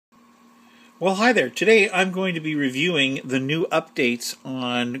Well, hi there. Today I'm going to be reviewing the new updates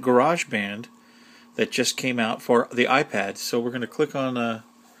on GarageBand that just came out for the iPad. So we're going to click on a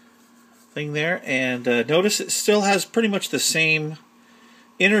thing there, and notice it still has pretty much the same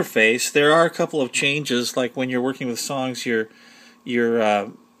interface. There are a couple of changes, like when you're working with songs, your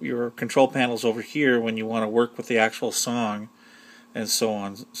control panel's over here when you want to work with the actual song, and so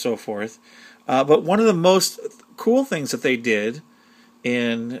on and so forth. But one of the most cool things that they did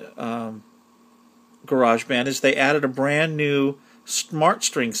in GarageBand is they added a brand new smart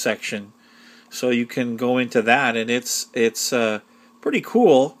string section, so you can go into that, and it's pretty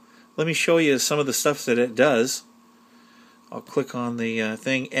cool. Let me show you some of the stuff that it does. I'll click on the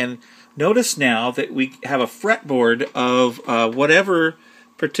thing, and notice now that we have a fretboard of whatever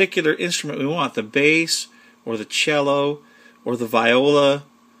particular instrument we want, the bass or the cello or the viola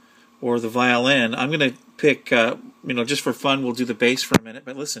or the violin. I'm going to pick, just for fun, we'll do the bass for a minute,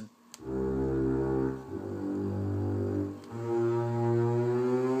 but listen.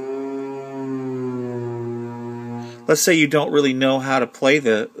 Let's say you don't really know how to play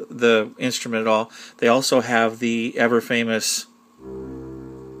the instrument at all. They also have the ever-famous...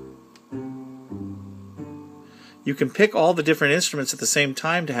 You can pick all the different instruments at the same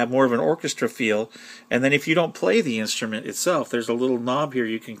time to have more of an orchestra feel. And then if you don't play the instrument itself, there's a little knob here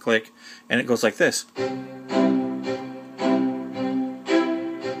you can click, and it goes like this.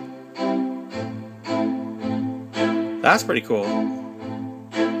 That's pretty cool.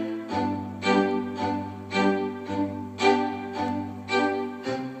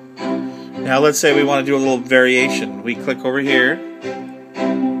 Now let's say we want to do a little variation. We click over here.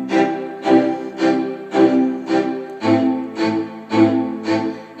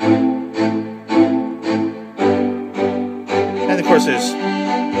 And of course there's...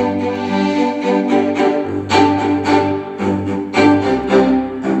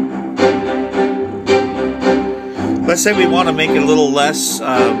 Let's say we want to make it a little less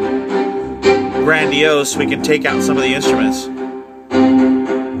grandiose. We can take out some of the instruments.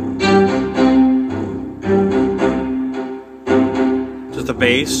 The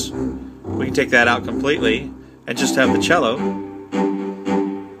bass, we can take that out completely and just have the cello.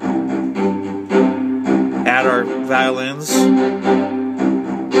 Add our violins.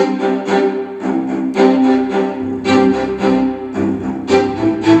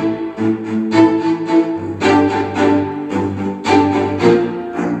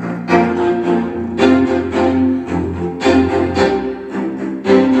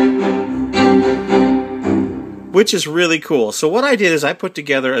 Which is really cool. So what I did is I put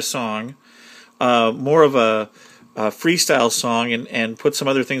together a song, more of a freestyle song, and put some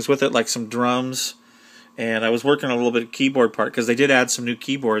other things with it, like some drums, and I was working on a little bit of keyboard part, because they did add some new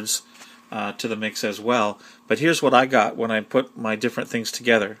keyboards to the mix as well. But here's what I got when I put my different things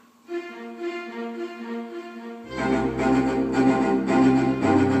together.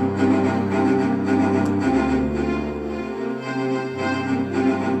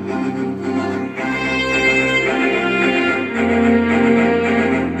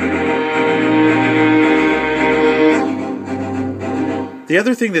 The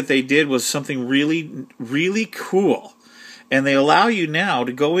other thing that they did was something really, really cool. And they allow you now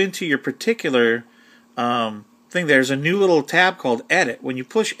to go into your particular thing. There's a new little tab called Edit. When you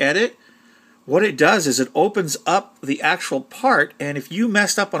push Edit, what it does is it opens up the actual part, and if you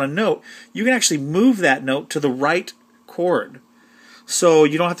messed up on a note, you can actually move that note to the right chord. So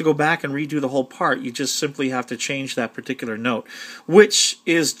you don't have to go back and redo the whole part. You just simply have to change that particular note, which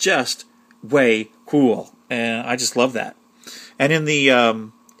is just way cool. And I just love that. And in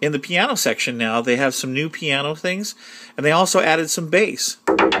the piano section now, they have some new piano things, and they also added some bass.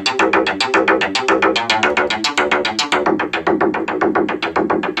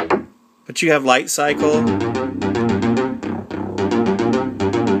 But you have light cycle.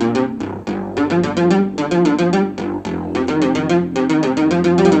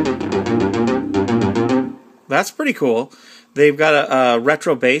 That's pretty cool. They've got a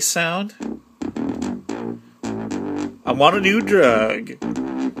retro bass sound. I want a new drug.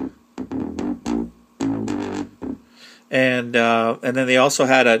 And then they also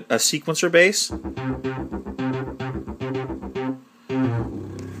had a sequencer bass.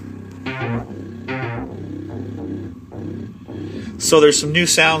 So there's some new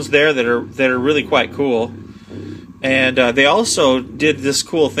sounds there that are really quite cool. And they also did this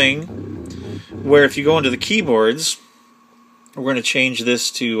cool thing where if you go into the keyboards, we're going to change this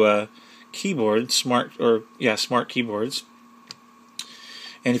to keyboard, smart keyboards.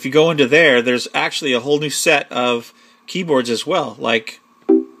 And if you go into there, there's actually a whole new set of keyboards as well, like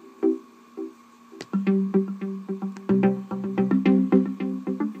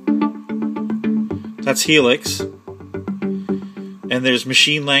That's Helix. And there's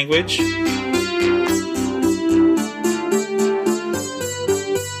machine language.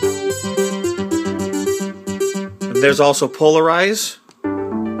 And there's also Polarize.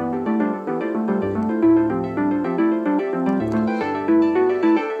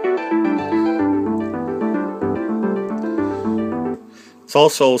 It's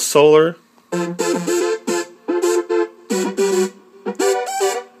also Solar.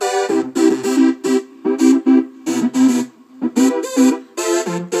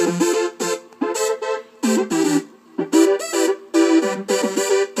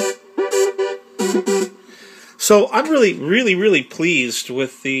 So I'm really pleased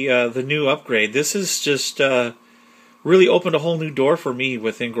with the new upgrade. This is just really opened a whole new door for me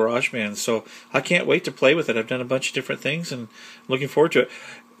within GarageBand. So I can't wait to play with it. I've done a bunch of different things and looking forward to it.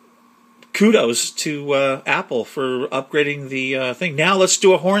 Kudos to Apple for upgrading the thing. Now let's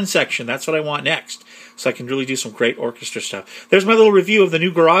do a horn section. That's what I want next, so I can really do some great orchestra stuff. There's my little review of the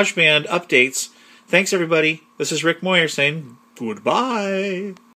new GarageBand updates. Thanks, everybody. This is Rick Moyer saying goodbye.